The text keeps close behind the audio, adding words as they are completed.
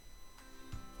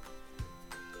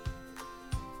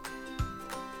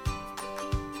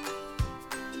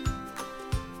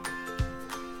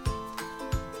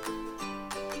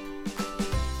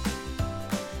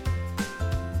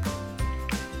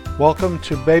Welcome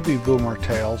to Baby Boomer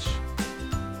Tales.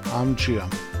 I'm Jim.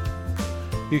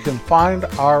 You can find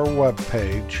our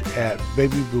webpage at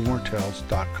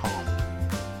babyboomertales.com.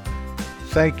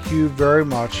 Thank you very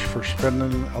much for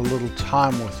spending a little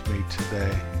time with me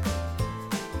today.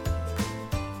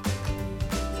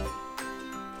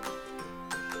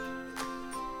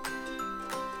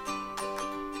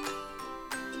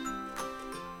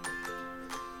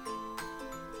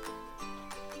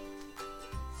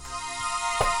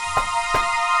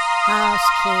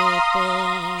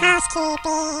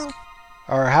 Housekeeping.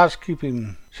 Our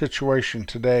housekeeping situation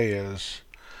today is,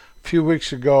 a few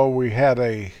weeks ago we had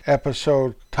a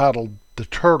episode titled The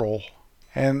Turtle,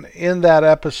 and in that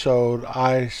episode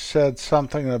I said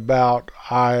something about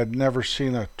I had never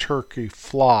seen a turkey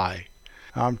fly.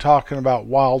 Now, I'm talking about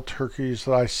wild turkeys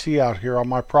that I see out here on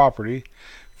my property. In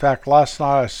fact, last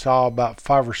night I saw about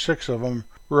 5 or 6 of them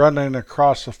running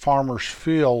across a farmer's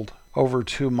field over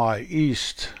to my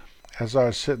east as I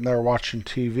was sitting there watching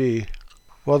TV.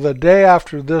 Well, the day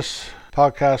after this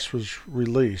podcast was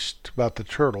released about the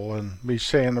turtle and me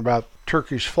saying about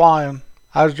turkeys flying,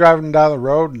 I was driving down the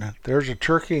road and there's a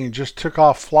turkey and he just took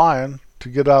off flying to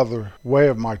get out of the way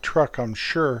of my truck, I'm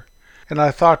sure. And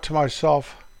I thought to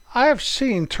myself, I have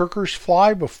seen turkeys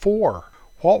fly before.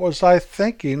 What was I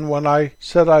thinking when I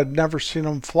said I'd never seen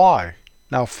them fly?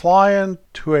 Now, flying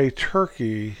to a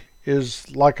turkey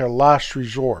is like a last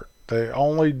resort. They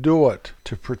only do it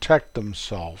to protect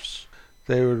themselves.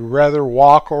 They would rather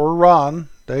walk or run.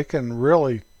 They can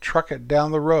really truck it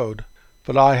down the road.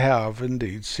 But I have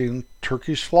indeed seen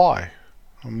turkeys fly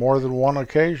on more than one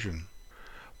occasion.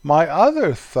 My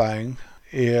other thing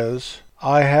is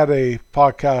I had a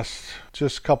podcast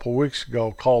just a couple weeks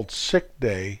ago called Sick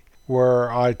Day, where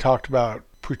I talked about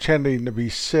pretending to be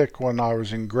sick when I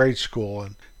was in grade school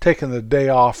and taking the day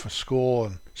off of school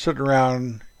and sitting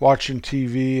around watching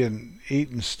TV and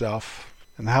eating stuff,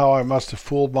 and how I must have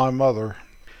fooled my mother.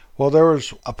 Well, there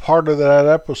was a part of that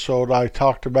episode I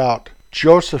talked about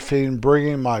Josephine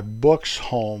bringing my books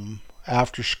home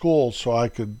after school so I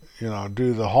could,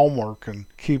 do the homework and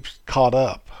keep caught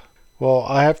up. Well,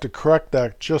 I have to correct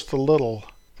that just a little.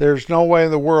 There's no way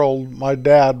in the world my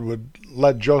dad would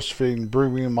let Josephine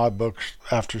bring me my books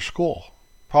after school.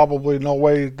 Probably no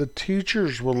way the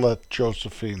teachers would let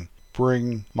Josephine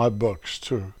bring my books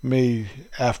to me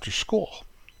after school.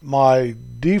 My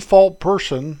default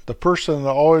person, the person that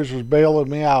always was bailing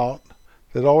me out,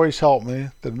 that always helped me,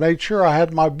 that made sure I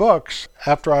had my books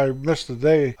after I missed a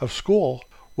day of school,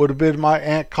 would have been my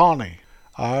Aunt Connie.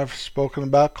 I've spoken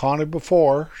about Connie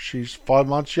before. She's 5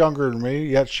 months younger than me,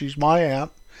 yet she's my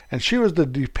aunt. And she was the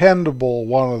dependable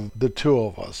one of the two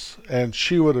of us. And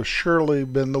she would have surely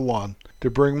been the one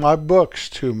to bring my books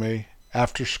to me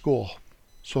after school.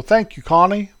 So thank you,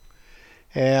 Connie.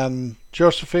 And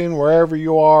Josephine, wherever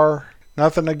you are,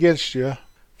 nothing against you. In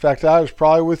fact, I was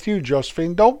probably with you,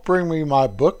 Josephine. Don't bring me my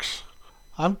books.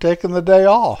 I'm taking the day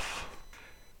off.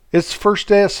 It's the first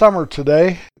day of summer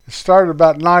today. It started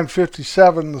about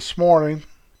 9:57 this morning.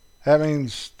 That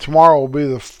means tomorrow will be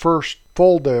the first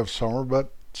full day of summer,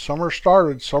 but summer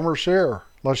started. Summer's here,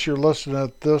 unless you're listening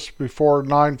at this before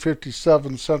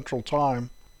 9:57 Central Time.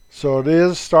 So it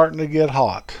is starting to get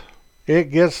hot.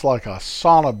 It gets like a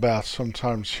sauna bath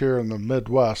sometimes here in the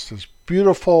Midwest. As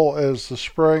beautiful as the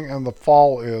spring and the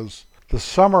fall is, the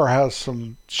summer has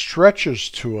some stretches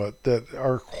to it that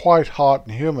are quite hot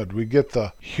and humid. We get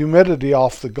the humidity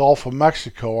off the Gulf of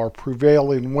Mexico. Our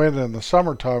prevailing wind in the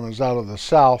summertime is out of the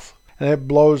south, and it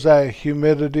blows that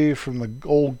humidity from the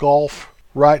old Gulf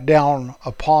right down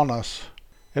upon us.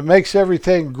 It makes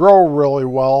everything grow really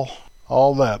well,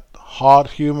 all that hot,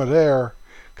 humid air.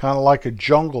 Kind of like a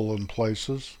jungle in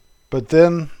places. But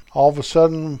then, all of a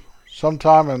sudden,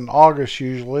 sometime in August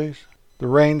usually, the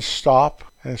rains stop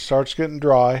and it starts getting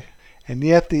dry. And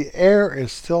yet the air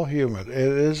is still humid. It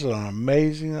is an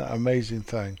amazing, amazing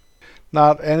thing.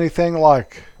 Not anything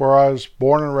like where I was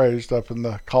born and raised up in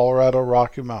the Colorado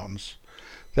Rocky Mountains.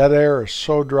 That air is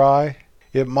so dry,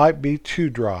 it might be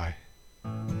too dry.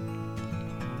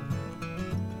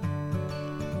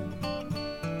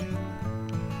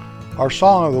 Our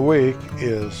song of the week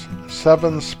is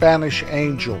 7 Spanish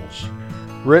Angels,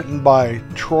 written by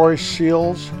Troy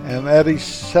Seals and Eddie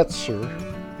Setzer.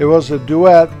 It was a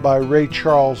duet by Ray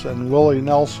Charles and Willie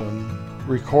Nelson,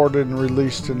 recorded and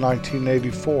released in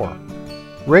 1984.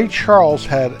 Ray Charles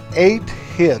had 8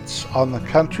 hits on the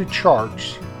country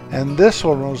charts, and this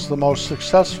one was the most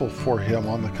successful for him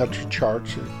on the country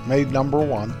charts. It made number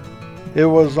 1. It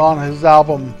was on his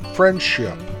album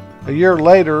Friendship. A year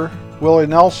later, Willie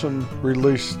Nelson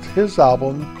released his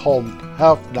album called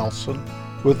Half Nelson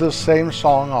with this same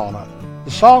song on it. The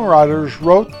songwriters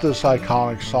wrote this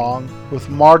iconic song with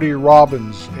Marty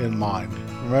Robbins in mind.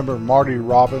 Remember Marty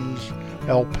Robbins,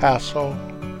 El Paso?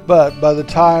 But by the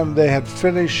time they had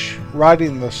finished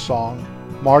writing this song,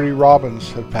 Marty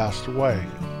Robbins had passed away.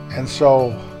 And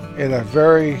so, in a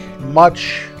very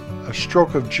much a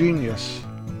stroke of genius,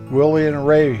 Willie and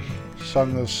Ray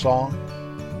sung this song,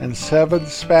 and 7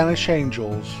 Spanish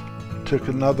angels took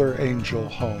another angel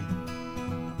home.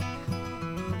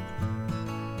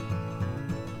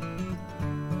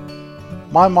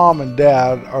 My mom and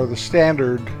dad are the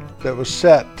standard that was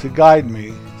set to guide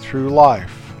me through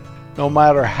life. No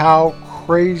matter how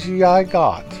crazy I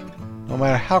got.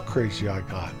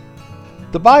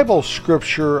 The Bible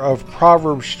scripture of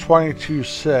Proverbs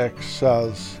 22:6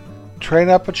 says, "Train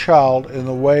up a child in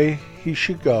the way he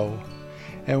should go,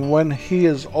 and when he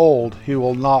is old, he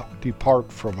will not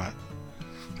depart from it."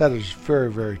 That is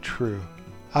very, very true.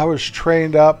 I was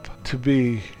trained up to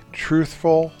be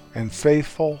truthful and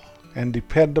faithful and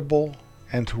dependable,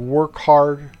 and to work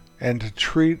hard and to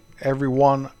treat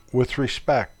everyone with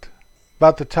respect.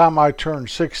 About the time I turned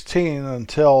 16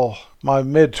 until my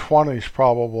mid-20s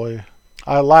probably,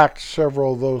 I lacked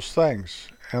several of those things,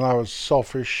 and I was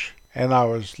selfish, and I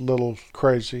was a little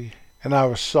crazy, and I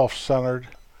was self-centered,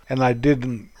 and I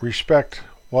didn't respect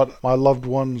what my loved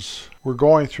ones were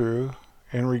going through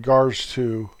in regards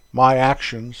to my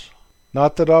actions.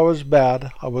 Not that I was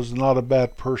bad, I was not a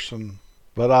bad person,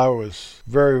 but I was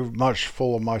very much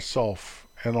full of myself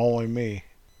and only me.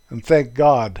 And thank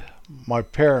God my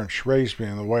parents raised me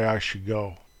in the way I should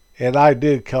go. And I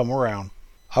did come around.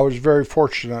 I was very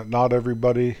fortunate. Not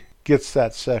everybody gets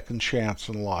that second chance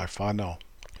in life, I know.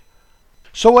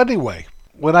 So anyway,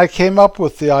 when I came up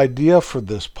with the idea for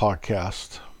this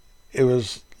podcast, it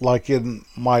was like in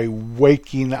my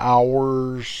waking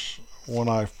hours when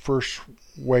I first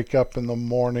wake up in the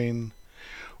morning,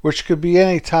 which could be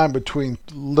any time between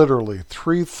literally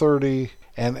 3:30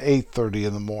 and 8:30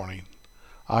 in the morning.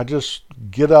 I just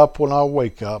get up when I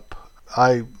wake up.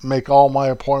 I make all my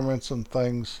appointments and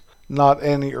things not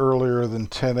any earlier than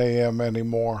 10 a.m.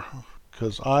 anymore,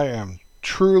 because I am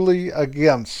truly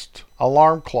against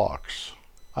alarm clocks.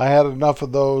 I had enough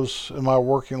of those in my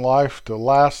working life to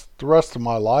last the rest of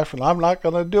my life, and I'm not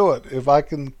going to do it if I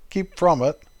can keep from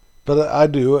it. But I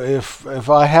do. If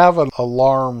I have an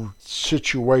alarm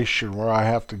situation where I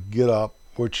have to get up,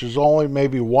 which is only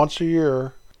maybe once a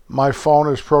year, my phone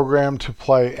is programmed to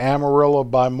play Amarillo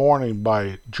by Morning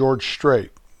by George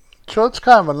Strait. So it's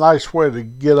kind of a nice way to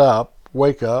get up,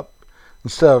 wake up,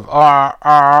 instead of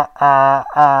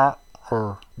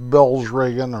or bells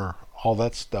ringing or all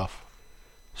that stuff.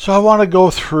 So I want to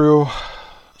go through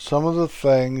some of the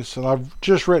things, and I've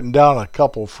just written down a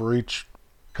couple for each.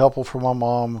 Couple for my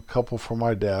mom, a couple for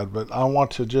my dad, but I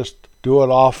want to just do it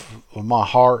off of my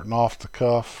heart and off the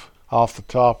cuff, off the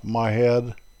top of my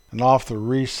head, and off the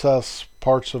recess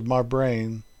parts of my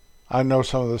brain. I know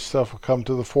some of this stuff will come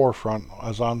to the forefront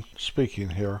as I'm speaking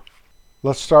here.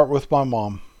 Let's start with my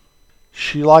mom.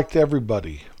 She liked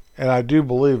everybody, and I do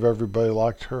believe everybody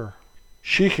liked her.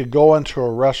 She could go into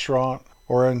a restaurant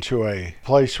or into a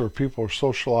place where people are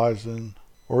socializing,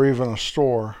 or even a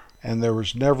store, and there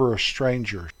was never a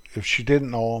stranger. If she didn't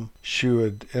know them, she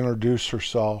would introduce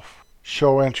herself,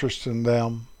 show interest in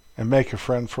them, and make a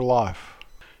friend for life.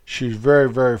 She was very,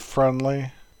 very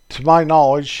friendly. To my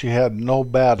knowledge, she had no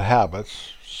bad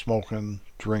habits, smoking,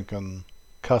 drinking,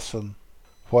 cussing,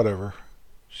 whatever.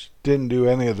 She didn't do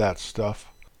any of that stuff.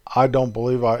 I don't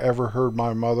believe I ever heard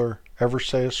my mother ever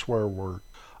say a swear word.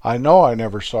 I know I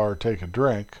never saw her take a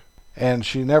drink, and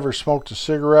she never smoked a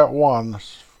cigarette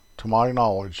once, to my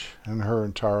knowledge, in her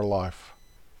entire life.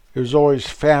 It was always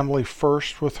family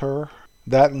first with her.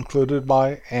 That included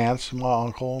my aunts and my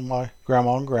uncle and my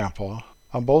grandma and grandpa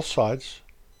on both sides,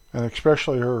 and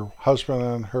especially her husband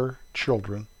and her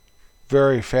children.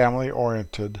 Very family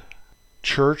oriented.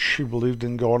 Church, she believed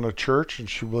in going to church, and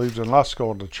she believed in us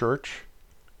going to church,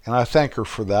 and I thank her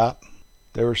for that.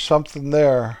 There was something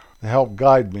there that helped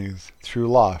guide me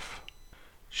through life.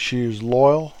 She was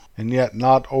loyal and yet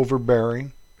not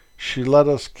overbearing. She let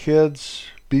us kids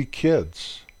be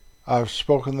kids. I've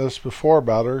spoken this before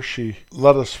about her. She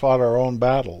let us fight our own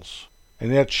battles,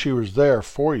 and yet she was there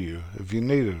for you if you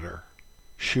needed her.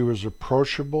 She was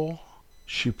approachable.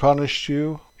 She punished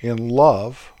you in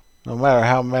love. No matter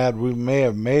how mad we may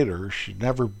have made her, she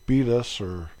never beat us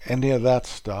or any of that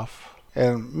stuff.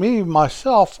 And me,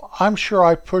 myself, I'm sure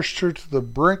I pushed her to the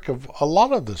brink of a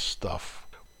lot of this stuff.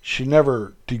 She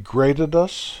never degraded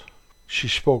us. She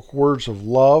spoke words of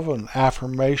love and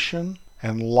affirmation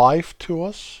and life to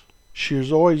us. She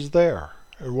was always there.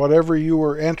 And whatever you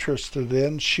were interested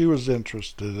in, she was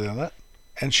interested in it.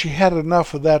 And she had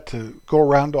enough of that to go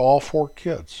around to all 4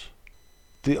 kids.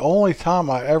 The only time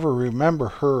I ever remember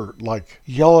her like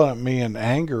yelling at me in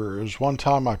anger is one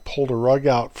time I pulled a rug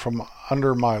out from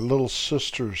under my little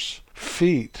sister's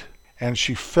feet and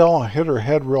she fell and hit her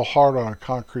head real hard on a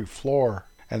concrete floor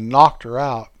and knocked her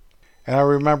out. And I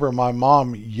remember my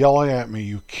mom yelling at me,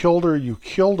 "You killed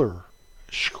her,"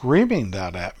 screaming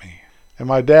that at me. And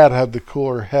my dad had the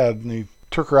cooler head and he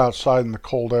took her outside in the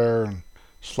cold air and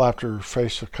slapped her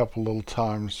face a couple little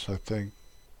times, I think.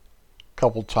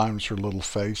 Couple times her little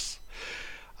face,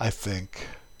 I think.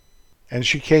 And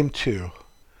she came to.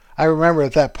 I remember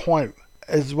at that point,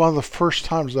 it's one of the first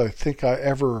times I think I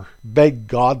ever begged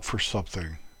God for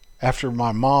something. After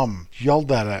my mom yelled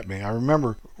that at me, I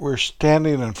remember we were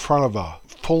standing in front of a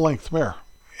full-length mirror.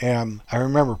 And I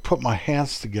remember putting my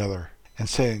hands together and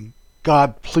saying,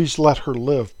 "God, please let her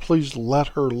live. Please let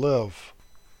her live."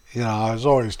 You know, I was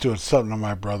always doing something to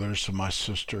my brothers and my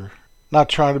sister. Not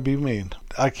trying to be mean.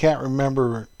 I can't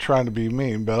remember trying to be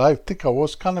mean, but I think I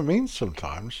was kind of mean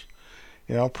sometimes.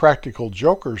 You know, practical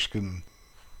jokers can...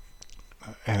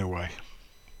 Anyway.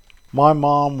 My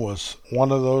mom was one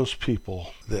of those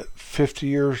people that 50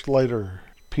 years later,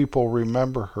 people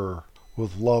remember her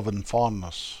with love and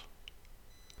fondness.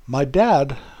 My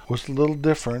dad was a little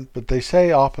different, but they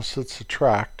say opposites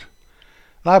attract.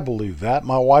 And I believe that.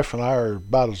 My wife and I are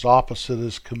about as opposite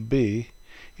as can be.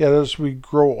 Yet as we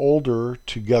grow older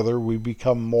together, we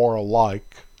become more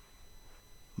alike.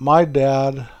 My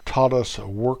dad taught us a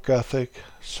work ethic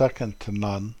second to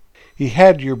none. He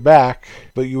had your back,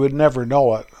 but you would never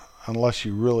know it unless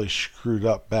you really screwed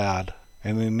up bad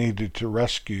and he needed to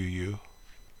rescue you.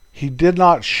 He did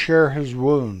not share his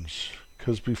wounds,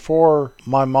 because before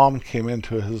my mom came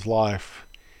into his life,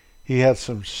 he had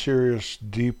some serious,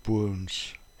 deep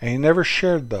wounds. And he never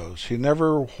shared those. He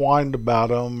never whined about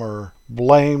them or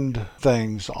blamed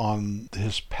things on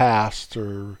his past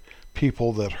or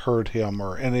people that hurt him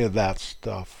or any of that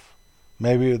stuff.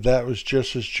 Maybe that was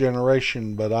just his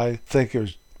generation, but I think it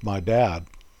was my dad.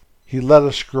 He let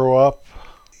us grow up.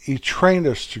 He trained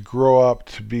us to grow up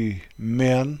to be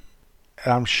men.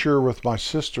 And I'm sure with my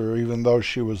sister, even though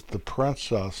she was the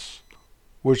princess,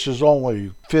 which is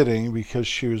only fitting because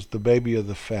she was the baby of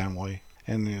the family,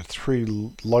 and the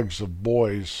 3 lugs of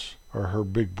boys are her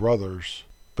big brothers.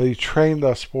 But he trained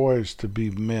us boys to be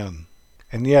men,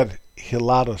 and yet he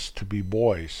allowed us to be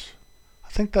boys. I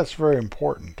think that's very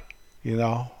important, you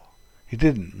know. He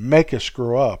didn't make us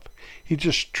grow up. He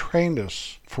just trained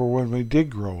us for when we did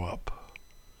grow up.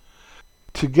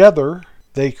 Together,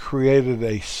 they created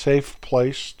a safe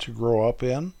place to grow up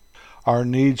in. Our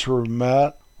needs were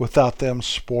met without them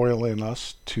spoiling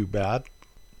us too bad.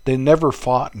 They never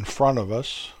fought in front of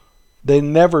us. They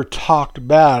never talked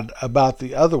bad about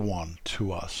the other one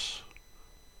to us.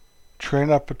 Train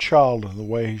up a child in the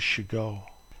way he should go,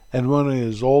 and when he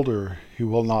is older, he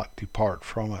will not depart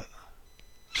from it.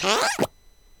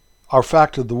 Our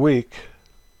fact of the week: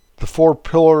 the 4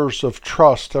 pillars of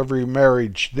trust every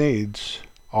marriage needs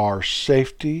are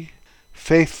safety,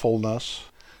 faithfulness,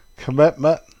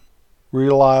 commitment,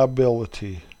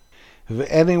 reliability. If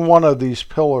any one of these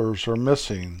pillars are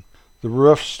missing, the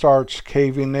roof starts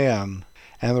caving in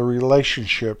and the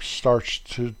relationship starts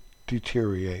to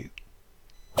deteriorate.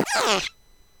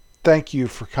 Thank you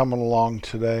for coming along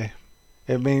today.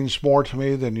 It means more to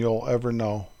me than you'll ever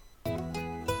know.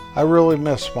 I really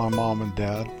miss my mom and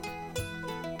dad.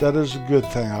 That is a good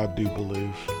thing, I do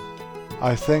believe.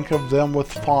 I think of them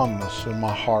with fondness in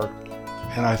my heart,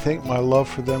 and I think my love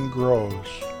for them grows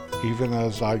even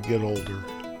as I get older.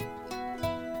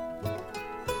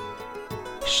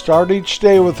 Start each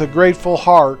day with a grateful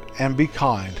heart and be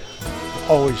kind.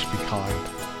 Always be kind.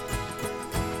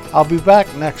 I'll be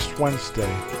back next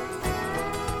Wednesday.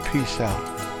 Peace out.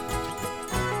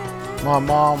 My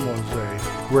mom was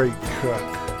a great cook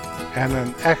and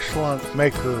an excellent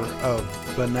maker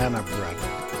of banana bread.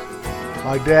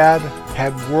 My dad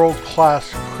had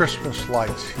world-class Christmas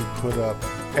lights he put up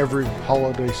every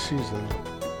holiday season.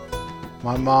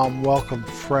 My mom welcomed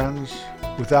friends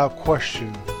without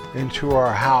question into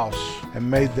our house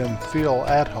and made them feel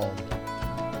at home.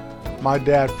 My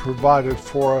dad provided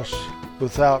for us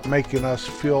without making us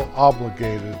feel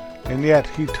obligated, and yet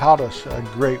he taught us a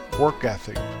great work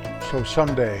ethic so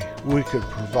someday we could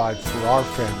provide for our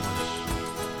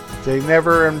families. They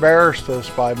never embarrassed us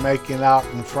by making out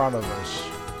in front of us.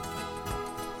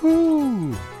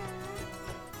 Woo!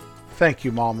 Thank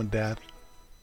you, Mom and Dad.